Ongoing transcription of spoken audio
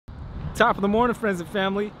Top of the morning, friends and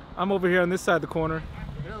family. I'm over here on this side of the corner.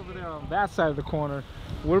 They're over there on that side of the corner.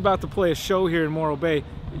 We're about to play a show here in Morro Bay.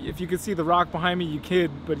 If you can see the rock behind me, you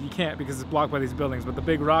could, but you can't because it's blocked by these buildings. But the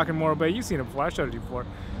big rock in Morro Bay, you've seen it before. I showed it to you before.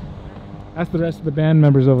 That's the rest of the band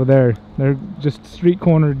members over there. They're just street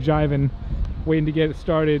corner jiving, waiting to get it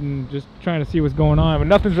started and just trying to see what's going on. But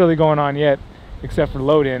nothing's really going on yet, except for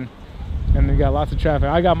load in. And they got lots of traffic.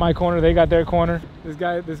 I got my corner, they got their corner.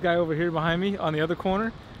 This guy over here behind me on the other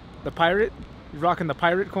corner, the pirate, he's rocking the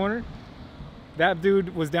pirate corner. That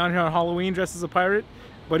dude was down here on Halloween dressed as a pirate,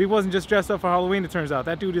 but he wasn't just dressed up for Halloween, it turns out.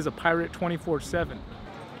 That dude is a pirate 24/7.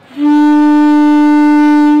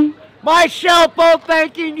 My shell boat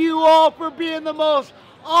thanking you all for being the most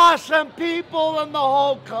awesome people on the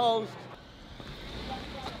whole coast.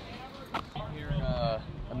 Here in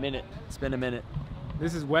a minute. It's been a minute.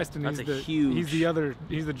 This is Weston. That's He's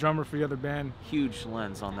the drummer for the other band. Huge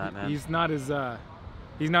lens on that, man. He's not as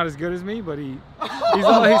good as me, but he's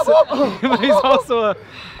also a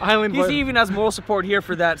island. He even has moral support here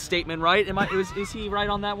for that statement, right? Is he right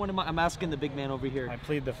on that one? I'm asking the big man over here. I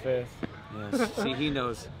plead the fifth. Yes. See, he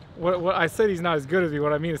knows. What I said, he's not as good as me.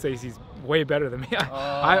 What I mean to say is he's way better than me.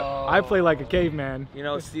 I play like a caveman. You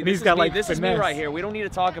know, Steve, this is me right here. We don't need to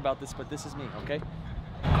talk about this, but this is me, okay?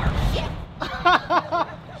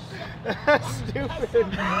 That's stupid.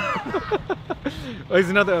 Well, he's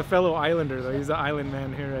a fellow islander though. He's an island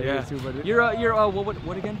man here right here too. But you're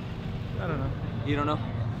what again? I don't know. You don't know?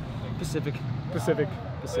 Pacific.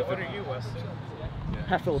 What are you, Wes?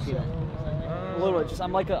 Half Filipino. A little bit.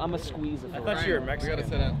 I'm a squeeze. I thought you were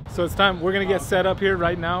Mexican. So it's time. We're gonna get set up here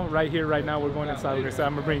right now. Right now. We're going inside.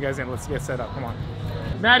 I'm gonna bring you guys in. Let's get set up. Come on.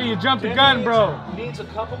 Maddie, you jumped the gun, bro. Needs a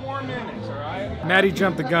couple more minutes, all right? Maddie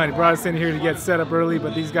jumped the gun. He brought us in here to get set up early,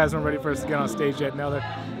 but these guys weren't ready for us to get on stage yet. Now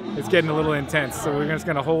it's getting a little intense, so we're just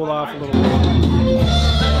gonna hold off a little bit.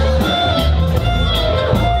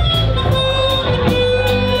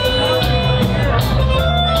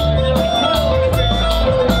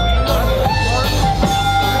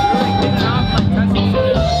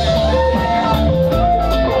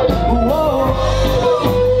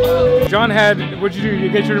 John what'd you do? You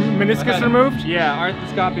get your meniscus removed? Yeah,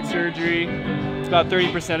 arthroscopic surgery. It's about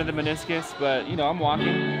 30% of the meniscus, but you know, I'm walking,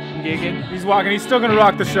 I'm gigging. He's walking, he's still gonna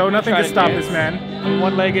rock the show. Nothing can stop this man.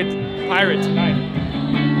 One-legged pirate tonight.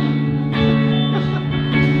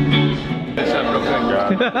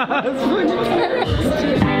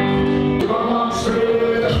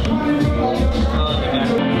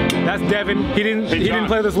 That's Devin. He didn't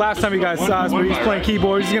play this last time you guys saw us, but he's playing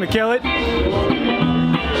keyboard. He's gonna kill it.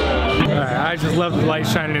 I just love the light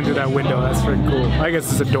shining into that window. That's pretty cool. I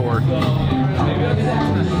guess it's a door.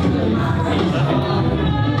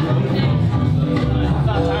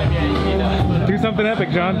 Do something epic,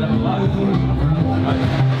 John.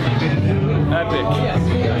 Epic.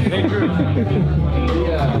 Thank you.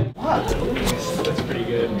 That's pretty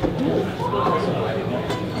good.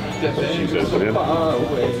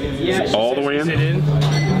 All the way in?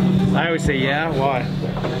 I always say yeah. Why?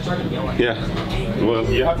 Yeah. Well,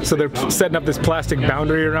 yeah. So they're setting up this plastic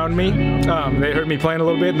boundary around me. They heard me playing a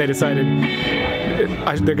little bit, and they decided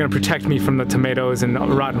they're going to protect me from the tomatoes and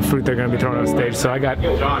rotten fruit they're going to be throwing on stage. So I got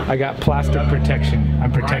plastic protection.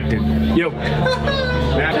 I'm protected. Yo.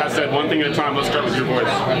 Matt has said one thing at a time. Let's start with your voice.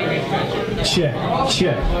 Check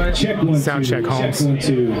 1 Sound 2. check, Holmes. Check 1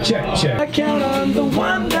 2. Check. I count on the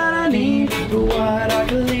one that I need, the one I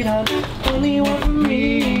can lean on, only one for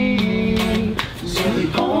me. So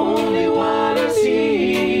the only one I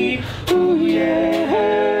see. Ooh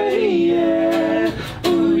yeah, yeah.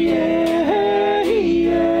 Ooh yeah,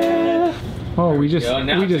 yeah. Oh, we just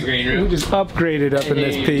upgraded up in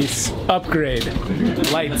this piece. Upgrade.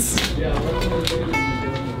 Lights.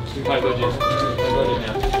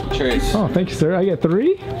 Oh, thank you, sir. I get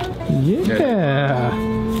 3? Yeah.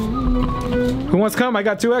 Who wants to come? I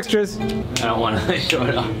got 2 extras. I don't want to show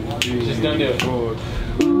it off. Just don't do it.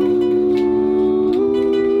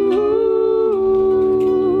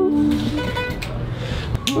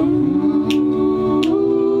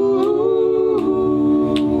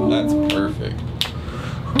 That's perfect.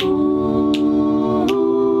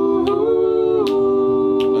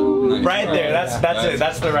 Right there. That's it.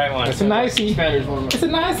 That's the right one. It's a nicey. It's a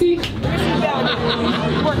nicey. Let's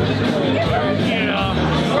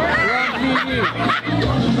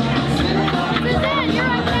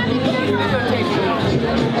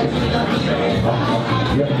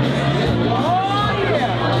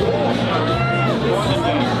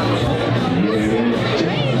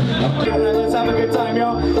have a good time,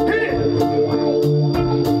 y'all. Hit it!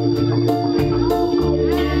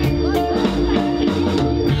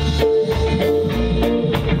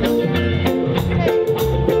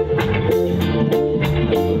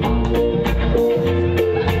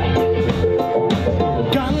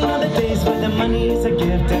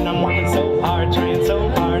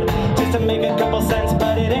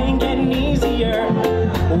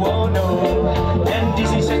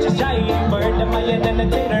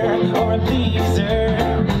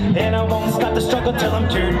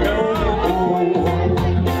 to know.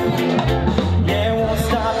 Yeah, it won't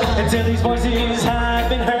stop until these voices have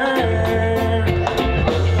been heard.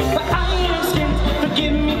 But I am scared,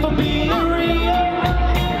 forgive me for being real.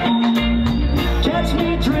 Catch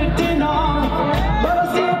me drifting on, but I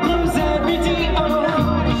still lose every deal.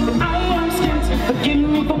 I am scared, forgive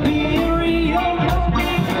me for being real.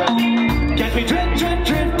 Catch me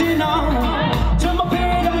drifting on to my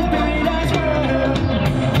paradise world.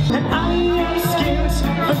 And I am scared,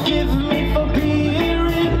 forgive me for being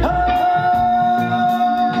real.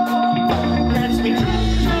 Catch me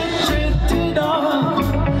drifting on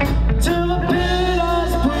to my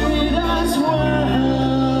paradise world.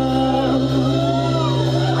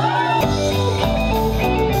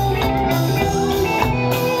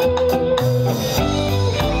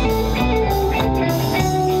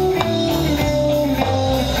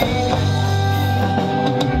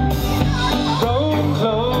 Road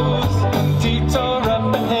closed, detour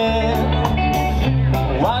up ahead.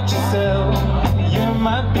 Watch yourself, you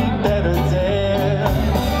might be better dead.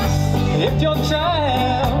 If your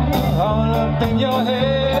child all up in your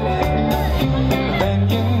head, then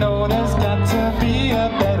you know there's got to be a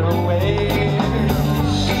better way.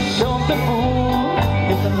 Don't be fooled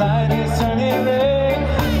if the light is turning red.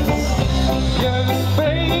 Just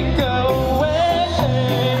break away.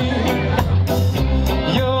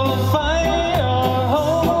 You'll find your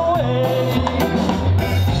own way.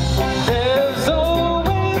 There's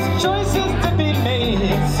always choices to be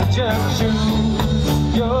made, so just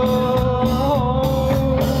choose your own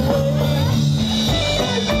way.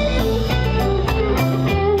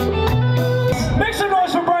 Make some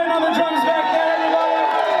noise for Brian on the drums back there, everybody.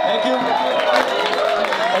 Thank you.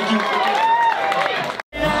 Thank you.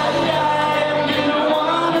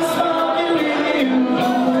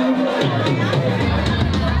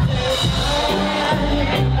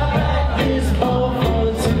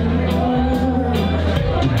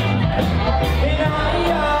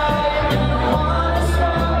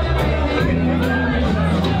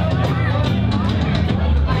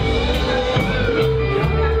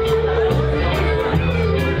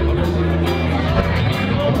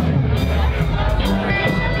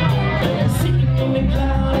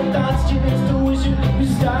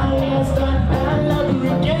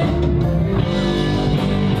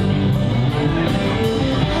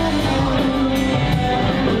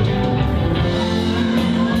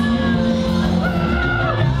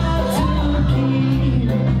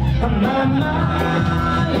 My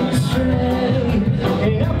mind is straight,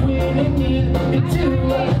 and I'm winning it to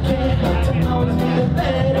I can to always be the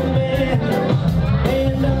better man,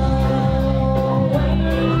 and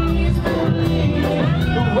always believe.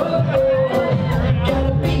 Whoa,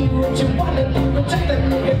 gotta be what you wanna be, reject that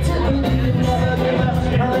negativity, never give up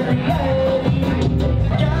on reality.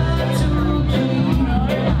 Got to keep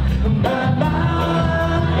my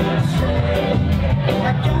mind straight.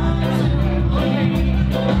 I got to keep.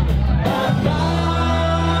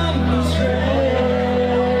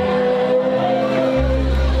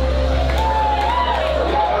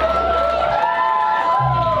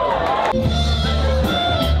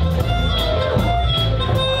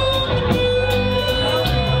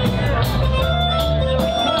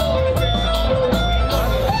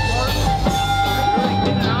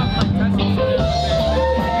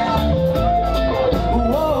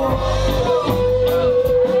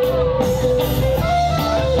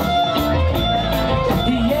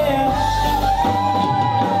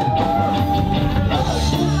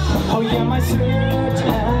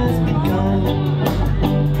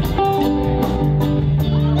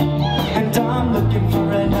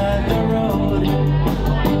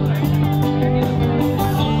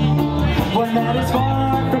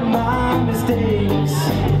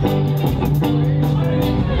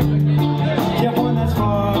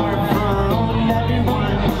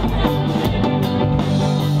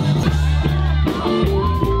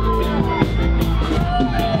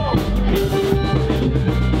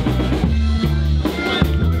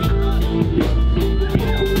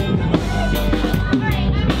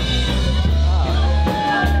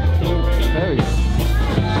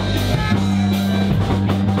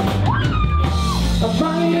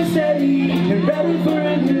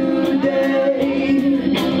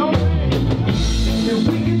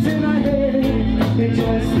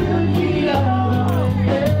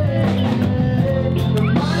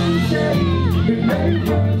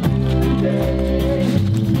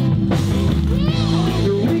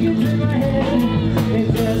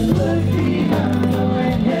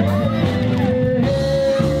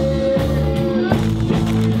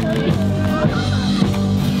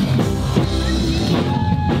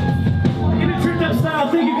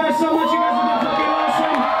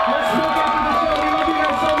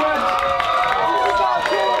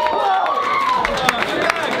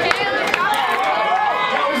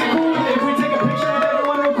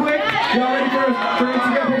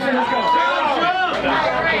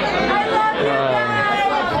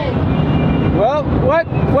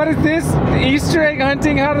 What is this? Easter egg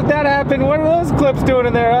hunting? How did that happen? What are those clips doing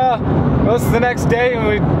in there? Well, this is the next day and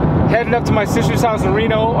we're heading up to my sister's house in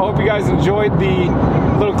Reno. I hope you guys enjoyed the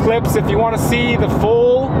little clips. If you want to see the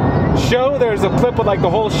full show, there's a clip of like the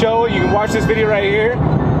whole show. You can watch this video right here.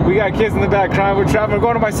 We got kids in the back crying. We're traveling. We're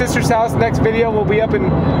going to my sister's house. Next video, we'll be up in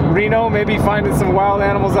Reno, maybe finding some wild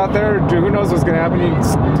animals out there. Who knows what's going to happen. You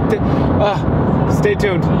can stay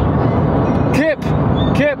tuned.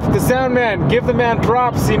 Kip, the sound man. Give the man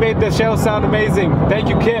props. He made the show sound amazing. Thank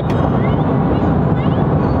you, Kip.